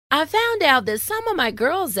I found out that some of my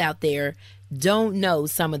girls out there don't know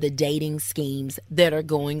some of the dating schemes that are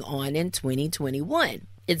going on in 2021.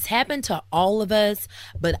 It's happened to all of us,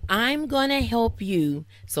 but I'm going to help you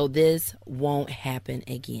so this won't happen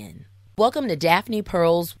again. Welcome to Daphne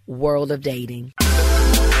Pearl's World of Dating.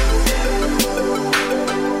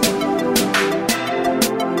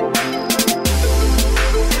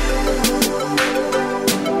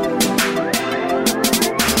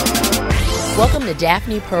 Welcome to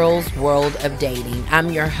Daphne Pearl's World of Dating.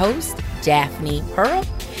 I'm your host, Daphne Pearl,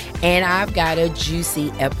 and I've got a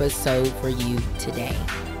juicy episode for you today.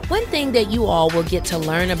 One thing that you all will get to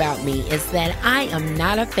learn about me is that I am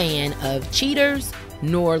not a fan of cheaters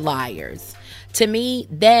nor liars. To me,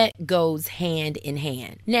 that goes hand in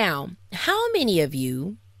hand. Now, how many of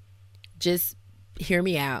you, just hear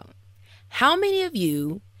me out, how many of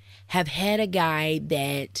you have had a guy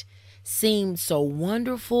that seemed so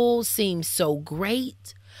wonderful, seemed so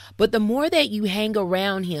great, but the more that you hang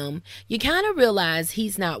around him, you kind of realize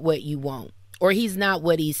he's not what you want, or he's not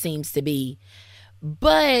what he seems to be.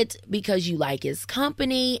 But because you like his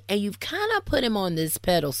company and you've kind of put him on this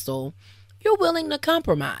pedestal, you're willing to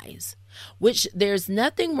compromise, which there's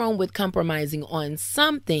nothing wrong with compromising on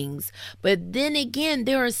some things. But then again,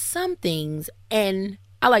 there are some things, and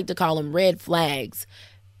I like to call them red flags,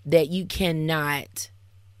 that you cannot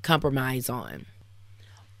compromise on.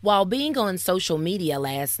 While being on social media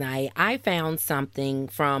last night, I found something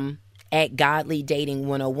from at Godly Dating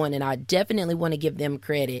 101, and I definitely want to give them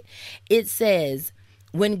credit. It says,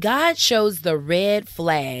 when God shows the red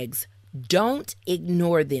flags, don't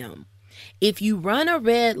ignore them. If you run a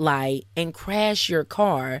red light and crash your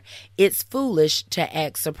car, it's foolish to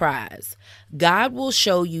act surprised. God will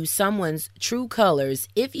show you someone's true colors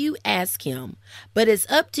if you ask him, but it's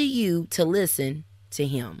up to you to listen to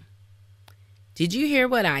him. Did you hear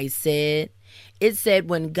what I said? It said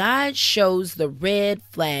when God shows the red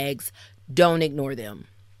flags, don't ignore them.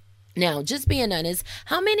 Now, just being honest,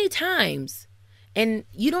 how many times, and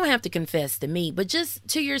you don't have to confess to me, but just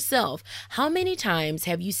to yourself, how many times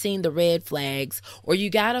have you seen the red flags, or you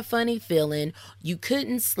got a funny feeling, you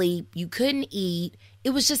couldn't sleep, you couldn't eat, it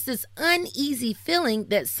was just this uneasy feeling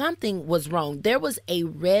that something was wrong. There was a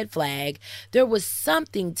red flag. There was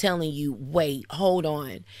something telling you, wait, hold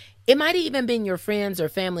on. It might have even been your friends or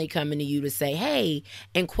family coming to you to say, hey,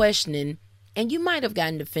 and questioning, and you might have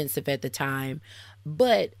gotten defensive at the time,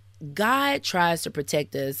 but God tries to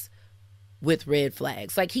protect us with red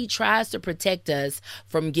flags. Like he tries to protect us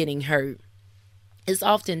from getting hurt. It's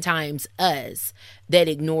oftentimes us that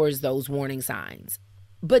ignores those warning signs.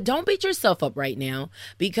 But don't beat yourself up right now,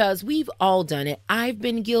 because we've all done it. I've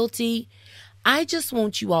been guilty. I just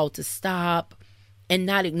want you all to stop and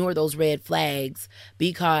not ignore those red flags,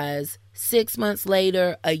 because 6 months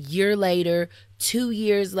later, a year later, 2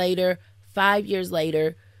 years later, 5 years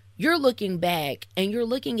later, you're looking back and you're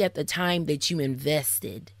looking at the time that you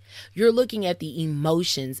invested. You're looking at the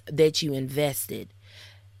emotions that you invested.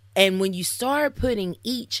 And when you start putting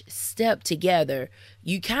each step together,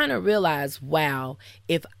 you kind of realize, wow,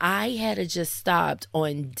 if I had just stopped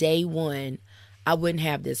on day one, I wouldn't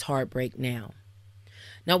have this heartbreak now.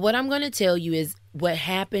 Now, what I'm going to tell you is what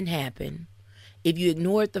happened. If you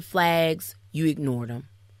ignored the flags, you ignored them.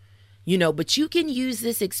 But you can use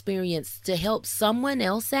this experience to help someone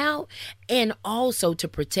else out and also to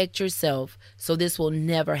protect yourself so this will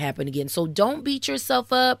never happen again. So don't beat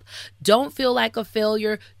yourself up. Don't feel like a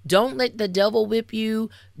failure. Don't let the devil whip you.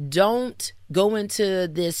 Don't go into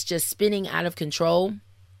this just spinning out of control.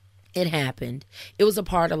 It happened. It was a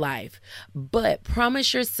part of life. But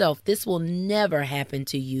promise yourself this will never happen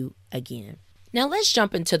to you again. Now let's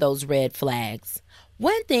jump into those red flags.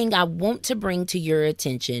 One thing I want to bring to your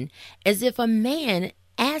attention is if a man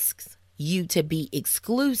asks you to be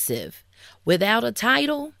exclusive without a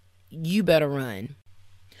title, you better run.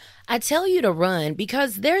 I tell you to run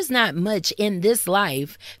because there's not much in this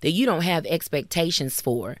life that you don't have expectations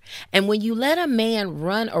for. And when you let a man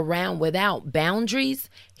run around without boundaries,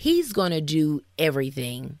 he's going to do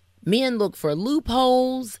everything. Men look for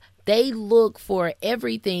loopholes. They look for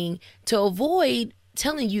everything to avoid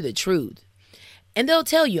telling you the truth. And they'll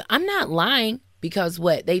tell you, I'm not lying, because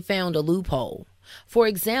what? They found a loophole. For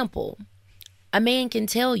example, a man can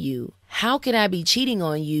tell you, how could I be cheating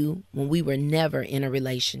on you when we were never in a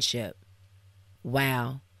relationship?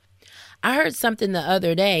 Wow. I heard something the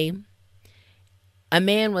other day. A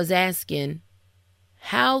man was asking,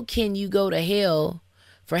 how can you go to hell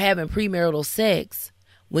for having premarital sex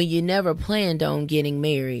when you never planned on getting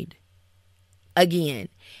married? Again,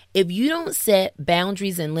 if you don't set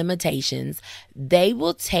boundaries and limitations, they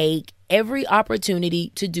will take every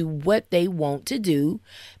opportunity to do what they want to do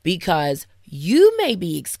because you may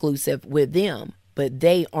be exclusive with them, but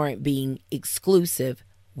they aren't being exclusive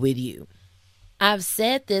with you. I've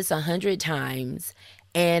said this 100 times,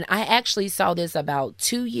 and I actually saw this about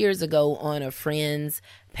 2 years ago on a friend's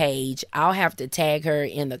page. I'll have to tag her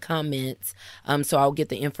in the comments so I'll get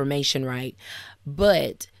the information right.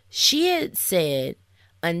 But she had said,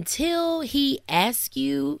 until he asks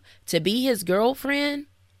you to be his girlfriend,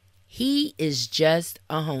 he is just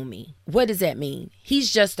a homie. What does that mean?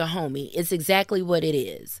 He's just a homie. It's exactly what it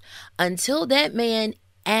is. Until that man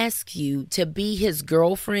asks you to be his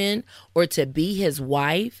girlfriend or to be his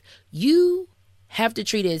wife, you have to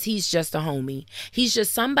treat it as he's just a homie. He's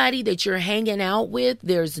just somebody that you're hanging out with.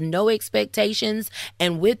 There's no expectations.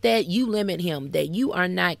 And with that, you limit him, that you are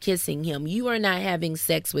not kissing him. You are not having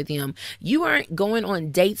sex with him. You aren't going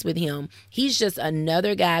on dates with him. He's just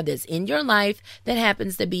another guy that's in your life that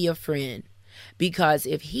happens to be a friend. Because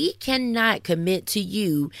if he cannot commit to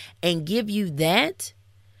you and give you that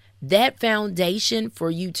foundation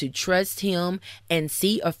for you to trust him and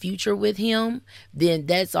see a future with him, then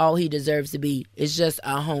that's all he deserves to be. It's just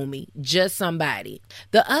a homie, just somebody.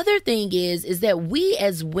 The other thing is that we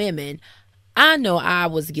as women, I know I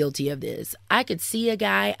was guilty of this. I could see a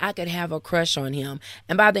guy, I could have a crush on him,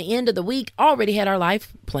 and by the end of the week, already had our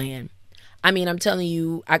life planned. I mean, I'm telling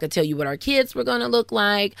you, I could tell you what our kids were going to look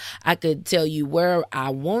like. I could tell you where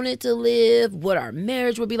I wanted to live, what our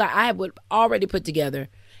marriage would be like. I would already put together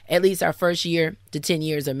at least our first year to 10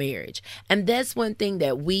 years of marriage. And that's one thing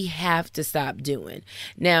that we have to stop doing.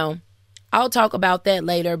 Now, I'll talk about that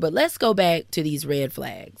later, but let's go back to these red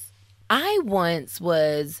flags. I once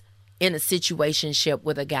was in a situationship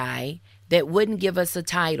with a guy that wouldn't give us a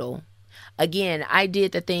title. Again, I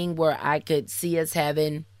did the thing where I could see us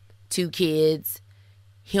having 2 kids,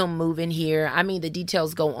 him moving here. I mean, the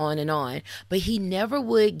details go on, but he never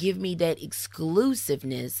would give me that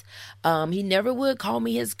exclusiveness. He never would call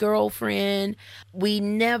me his girlfriend.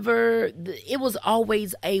 It was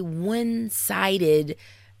always a one-sided,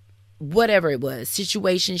 whatever it was,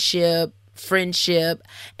 situationship, friendship.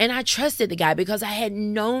 And I trusted the guy because I had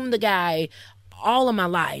known the guy all of my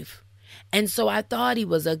life. And so I thought he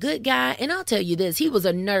was a good guy. And I'll tell you this, he was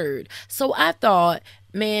a nerd. So I thought,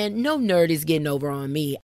 man, no nerd is getting over on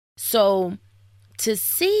me. So to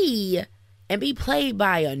see and be played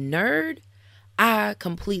by a nerd, I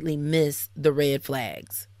completely missed the red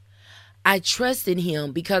flags. I trusted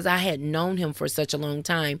him because I had known him for such a long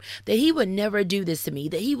time that he would never do this to me,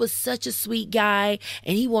 that he was such a sweet guy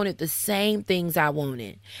and he wanted the same things I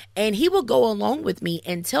wanted. And he would go along with me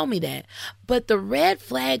and tell me that. But the red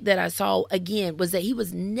flag that I saw again was that he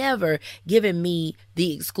was never giving me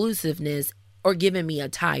the exclusiveness or giving me a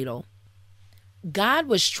title. God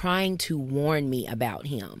was trying to warn me about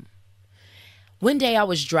him. One day I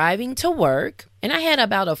was driving to work and I had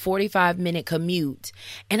about a 45-minute commute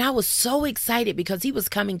and I was so excited because he was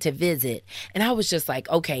coming to visit. And I was just like,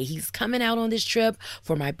 okay, he's coming out on this trip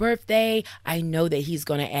for my birthday. I know that he's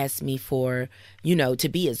going to ask me for, to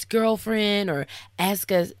be his girlfriend or ask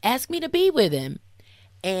me to be with him.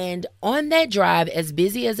 And on that drive, as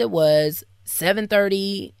busy as it was,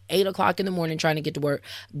 7:30, 8 o'clock in the morning trying to get to work,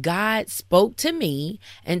 God spoke to me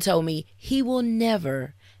and told me he will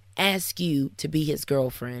never ask you to be his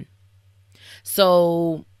girlfriend.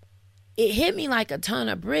 So it hit me like a ton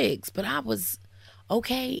of bricks, but I was,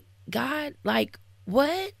 okay, God, like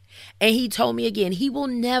what? And he told me again, he will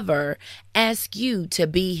never ask you to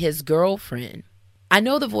be his girlfriend. I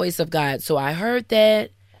know the voice of God, so I heard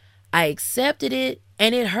that, I accepted it,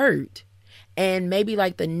 and it hurt. And maybe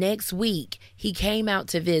like the next week, he came out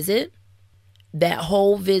to visit. That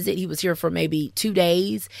whole visit, he was here for maybe 2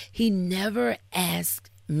 days. He never asked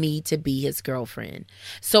me to be his girlfriend.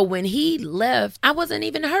 So when he left, I wasn't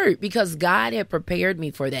even hurt because God had prepared me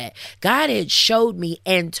for that. God had showed me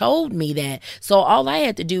and told me that. So all I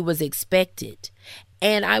had to do was expect it.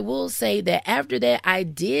 And I will say that after that, I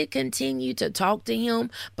did continue to talk to him,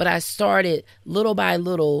 but I started little by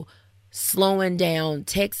little slowing down,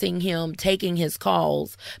 texting him, taking his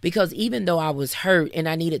calls, because even though I was hurt and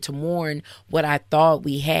I needed to mourn what I thought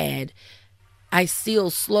we had, I still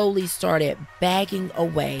slowly started backing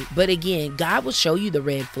away. But again, God will show you the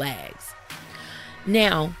red flags.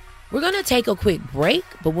 Now, we're going to take a quick break,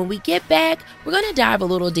 but when we get back, we're going to dive a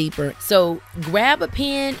little deeper. So grab a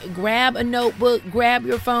pen, grab a notebook, grab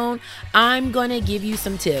your phone. I'm going to give you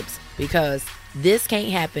some tips because this can't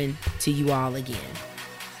happen to you all again.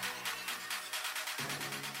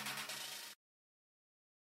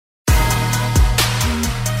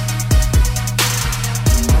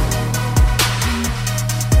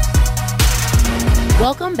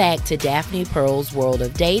 Welcome Welcome back to Daphne Pearl's World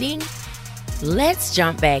of Dating. Let's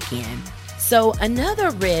jump back in. So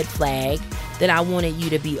another red flag that I wanted you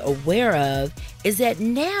to be aware of is that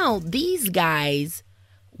now these guys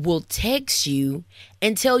will text you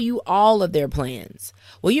and tell you all of their plans.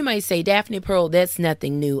 Well, you might say, Daphne Pearl, that's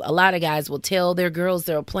nothing new. A lot of guys will tell their girls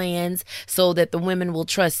their plans so that the women will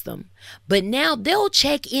trust them. But now they'll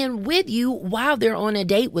check in with you while they're on a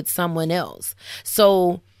date with someone else.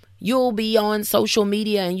 So you'll be on social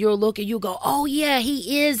media and you'll look and you'll go, oh yeah,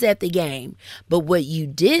 he is at the game. But what you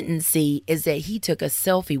didn't see is that he took a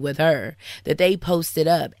selfie with her, that they posted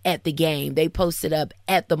up at the game. They posted up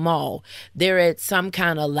at the mall. They're at some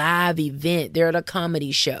kind of live event. They're at a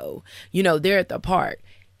comedy show. They're at the park.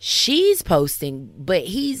 She's posting, but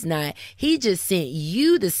he's not. He just sent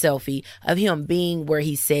you the selfie of him being where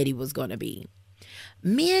he said he was going to be.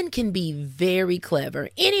 Men can be very clever.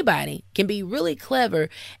 Anybody can be really clever.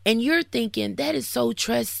 And you're thinking, that is so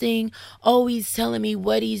trusting. Oh, he's telling me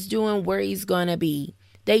what he's doing, where he's going to be.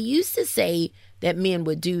 They used to say that men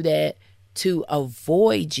would do that to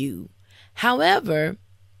avoid you. However,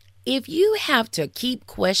 if you have to keep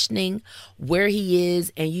questioning where he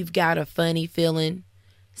is and you've got a funny feeling,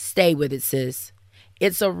 stay with it, sis.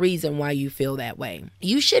 It's a reason why you feel that way.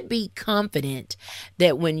 You should be confident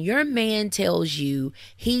that when your man tells you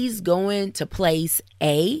he's going to place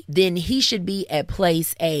A, then he should be at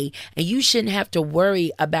place A. And you shouldn't have to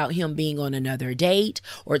worry about him being on another date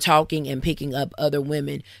or talking and picking up other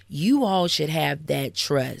women. You all should have that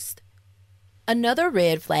trust. Another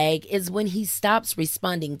red flag is when he stops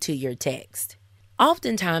responding to your text.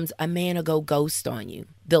 Oftentimes, a man will go ghost on you.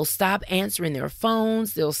 They'll stop answering their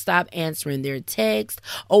phones. They'll stop answering their texts.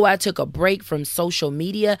 Oh, I took a break from social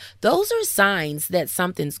media. Those are signs that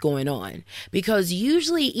something's going on. Because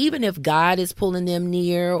usually, even if God is pulling them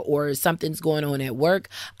near or something's going on at work,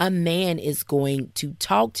 a man is going to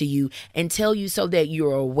talk to you and tell you so that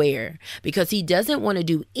you're aware. Because he doesn't want to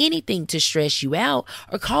do anything to stress you out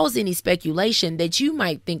or cause any speculation that you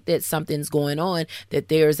might think that something's going on, that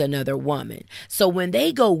there's another woman. So when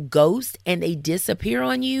they go ghost and they disappear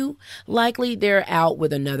on you, likely they're out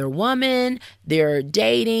with another woman, they're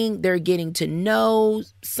dating, they're getting to know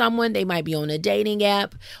someone, they might be on a dating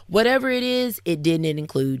app. Whatever it is, it didn't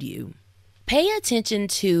include you. Pay attention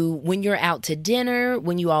to when you're out to dinner,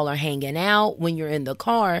 when you all are hanging out, when you're in the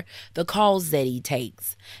car, the calls that he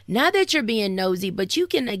takes. Not that you're being nosy, but you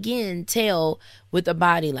can again tell with the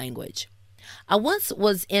body language. I once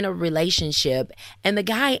was in a relationship and the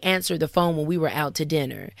guy answered the phone when we were out to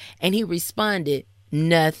dinner and he responded,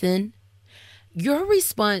 nothing. Your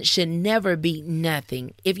response should never be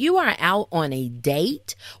nothing. If you are out on a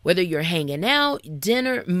date, whether you're hanging out,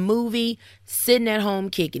 dinner, movie, sitting at home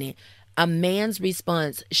kicking it, a man's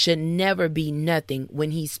response should never be nothing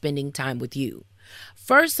when he's spending time with you.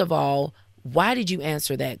 First of all, why did you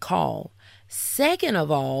answer that call? Second of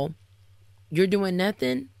all, you're doing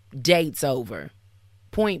nothing, date's over.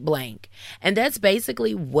 Point blank. And that's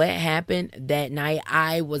basically what happened that night.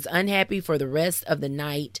 I was unhappy for the rest of the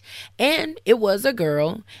night, and it was a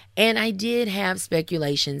girl, and I did have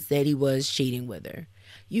speculations that he was cheating with her.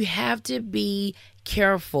 You have to be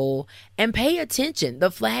careful and pay attention.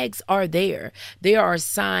 The flags are there. There are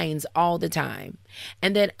signs all the time.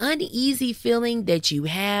 And that uneasy feeling that you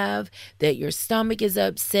have, that your stomach is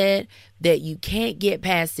upset, that you can't get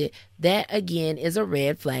past it, that again is a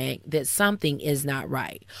red flag that something is not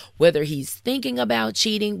right. Whether he's thinking about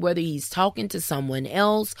cheating, whether he's talking to someone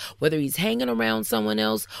else, whether he's hanging around someone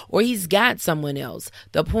else, or he's got someone else.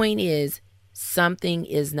 The point is, something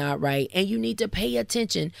is not right, and you need to pay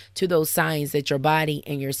attention to those signs that your body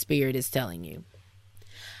and your spirit is telling you.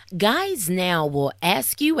 Guys now will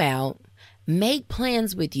ask you out, make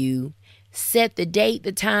plans with you, set the date,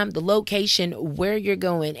 the time, the location, where you're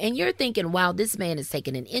going, and you're thinking, wow, this man is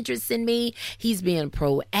taking an interest in me. He's being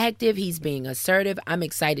proactive. He's being assertive. I'm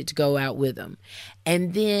excited to go out with him.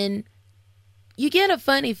 And then you get a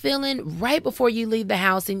funny feeling right before you leave the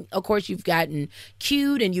house. And of course, you've gotten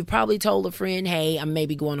cued and you've probably told a friend, hey, I'm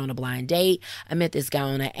maybe going on a blind date. I met this guy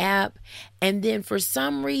on an app. And then for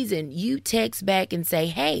some reason, you text back and say,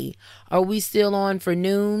 hey, are we still on for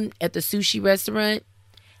noon at the sushi restaurant?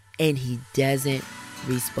 And he doesn't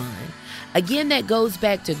respond. Again, that goes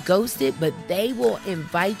back to ghosted, but they will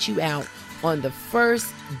invite you out on the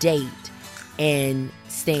first date and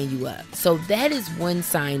stand you up. So that is one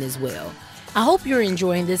sign as well. I hope you're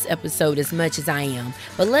enjoying this episode as much as I am,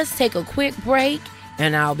 but let's take a quick break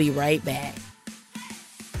and I'll be right back.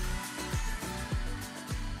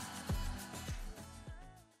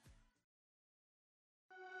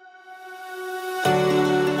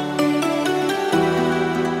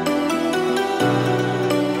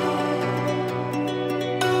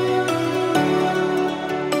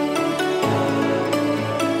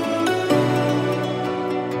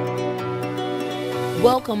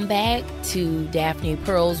 Welcome back to Daphne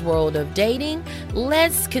Pearl's World of Dating.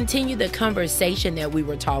 Let's continue the conversation that we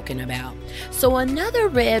were talking about. So another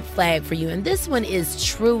red flag for you, and this one is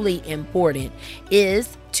truly important,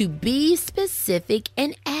 is to be specific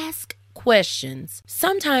and ask questions.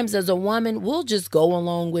 Sometimes as a woman, we'll just go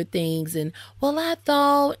along with things and, well, I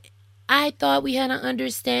thought we had an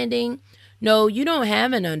understanding. No, you don't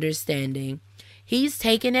have an understanding. He's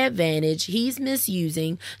taking advantage. He's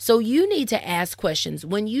misusing. So you need to ask questions.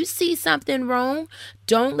 When you see something wrong,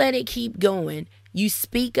 don't let it keep going. You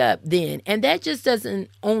speak up then. And that just doesn't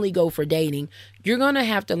only go for dating. You're going to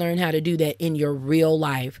have to learn how to do that in your real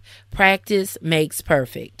life. Practice makes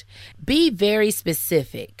perfect. Be very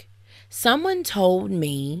specific. Someone told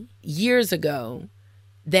me years ago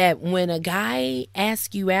that when a guy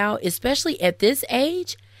asks you out, especially at this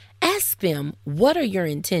age, ask them, what are your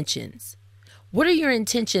intentions? What are your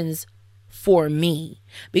intentions for me?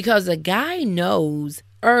 Because a guy knows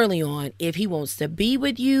early on if he wants to be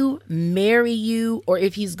with you, marry you, or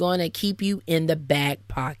if he's going to keep you in the back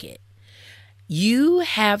pocket. You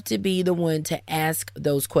have to be the one to ask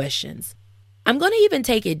those questions. I'm going to even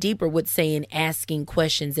take it deeper with saying asking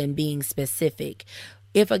questions and being specific.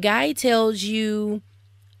 If a guy tells you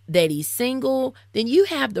that he's single, then you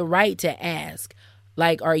have the right to ask.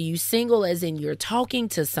 Like, are you single as in you're talking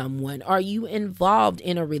to someone? Are you involved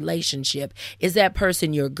in a relationship? Is that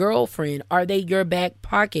person your girlfriend? Are they your back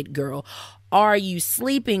pocket girl? Are you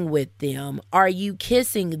sleeping with them? Are you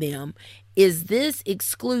kissing them? Is this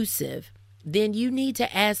exclusive? Then you need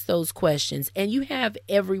to ask those questions, and you have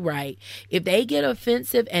every right. If they get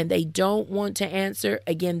offensive and they don't want to answer,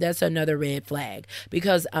 again, that's another red flag,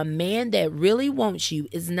 because a man that really wants you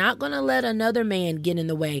is not going to let another man get in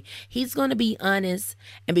the way. He's going to be honest,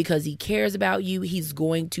 and because he cares about you, he's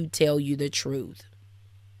going to tell you the truth.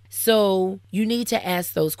 So you need to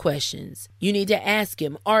ask those questions. You need to ask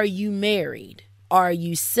him, are you married? Are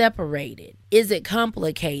you separated? Is it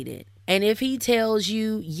complicated? And if he tells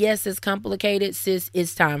you, yes, it's complicated, sis,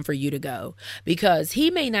 it's time for you to go. Because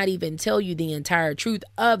he may not even tell you the entire truth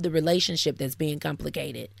of the relationship that's being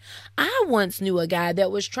complicated. I once knew a guy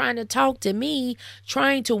that was trying to talk to me,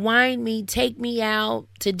 trying to wine me, take me out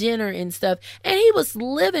to dinner and stuff. And he was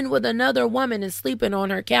living with another woman and sleeping on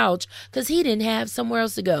her couch because he didn't have somewhere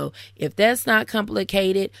else to go. If that's not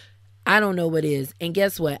complicated, I don't know what is. And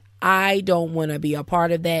guess what? I don't want to be a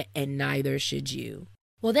part of that, and neither should you.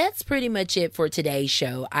 Well, that's pretty much it for today's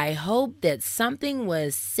show. I hope that something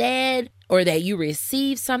was said or that you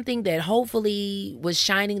received something that hopefully was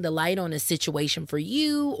shining the light on a situation for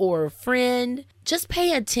you or a friend. Just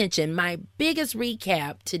pay attention. My biggest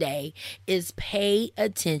recap today is pay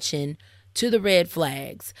attention to the red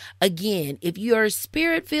flags. Again, if your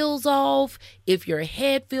spirit feels off, if your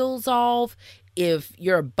head feels off, if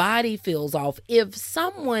your body feels off, if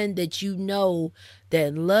someone that you know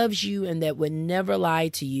that loves you and that would never lie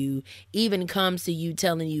to you even comes to you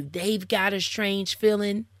telling you they've got a strange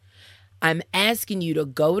feeling, I'm asking you to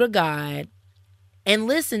go to God and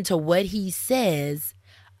listen to what he says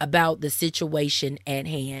about the situation at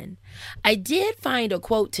hand. I did find a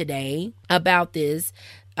quote today about this,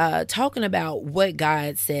 talking about what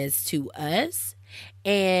God says to us.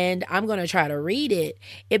 And I'm going to try to read it.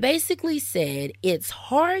 It basically said, it's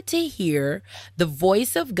hard to hear the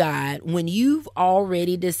voice of God when you've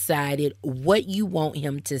already decided what you want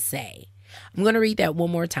him to say. I'm going to read that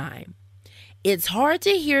one more time. It's hard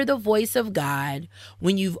to hear the voice of God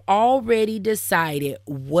when you've already decided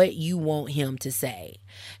what you want him to say.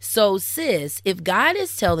 So sis, if God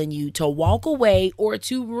is telling you to walk away or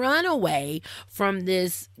to run away from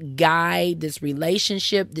this guy, this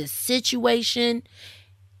relationship, this situation,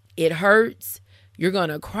 it hurts. You're going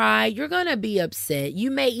to cry. You're going to be upset.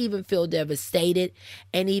 You may even feel devastated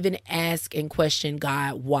and even ask and question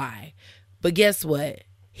God why. But guess what?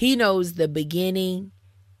 He knows the beginning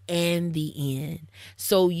and the end.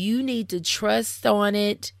 So you need to trust on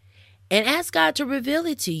it and ask God to reveal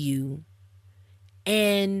it to you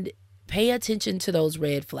and pay attention to those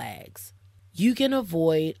red flags. You can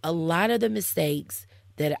avoid a lot of the mistakes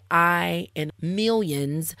that I and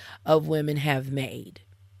millions of women have made.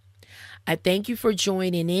 I thank you for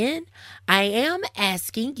joining in. I am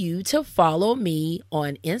asking you to follow me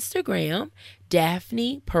on Instagram,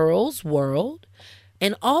 Daphne Pearl's World.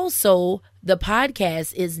 And also, the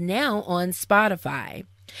podcast is now on Spotify.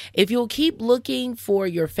 If you'll keep looking for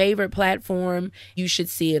your favorite platform, you should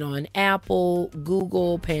see it on Apple,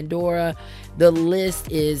 Google, Pandora. The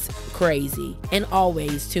list is crazy. And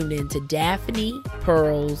always tune in to Daphne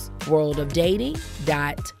Pearl's World of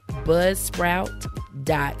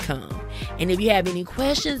Dating.buzzsprout.com. And if you have any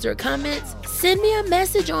questions or comments, send me a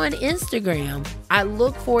message on Instagram. I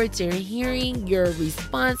look forward to hearing your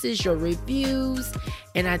responses, your reviews,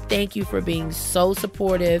 and I thank you for being so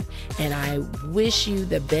supportive, and I wish you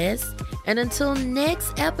the best. And until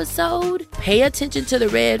next episode, pay attention to the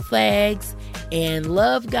red flags and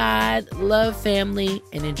love God, love family,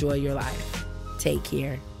 and enjoy your life. Take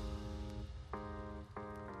care.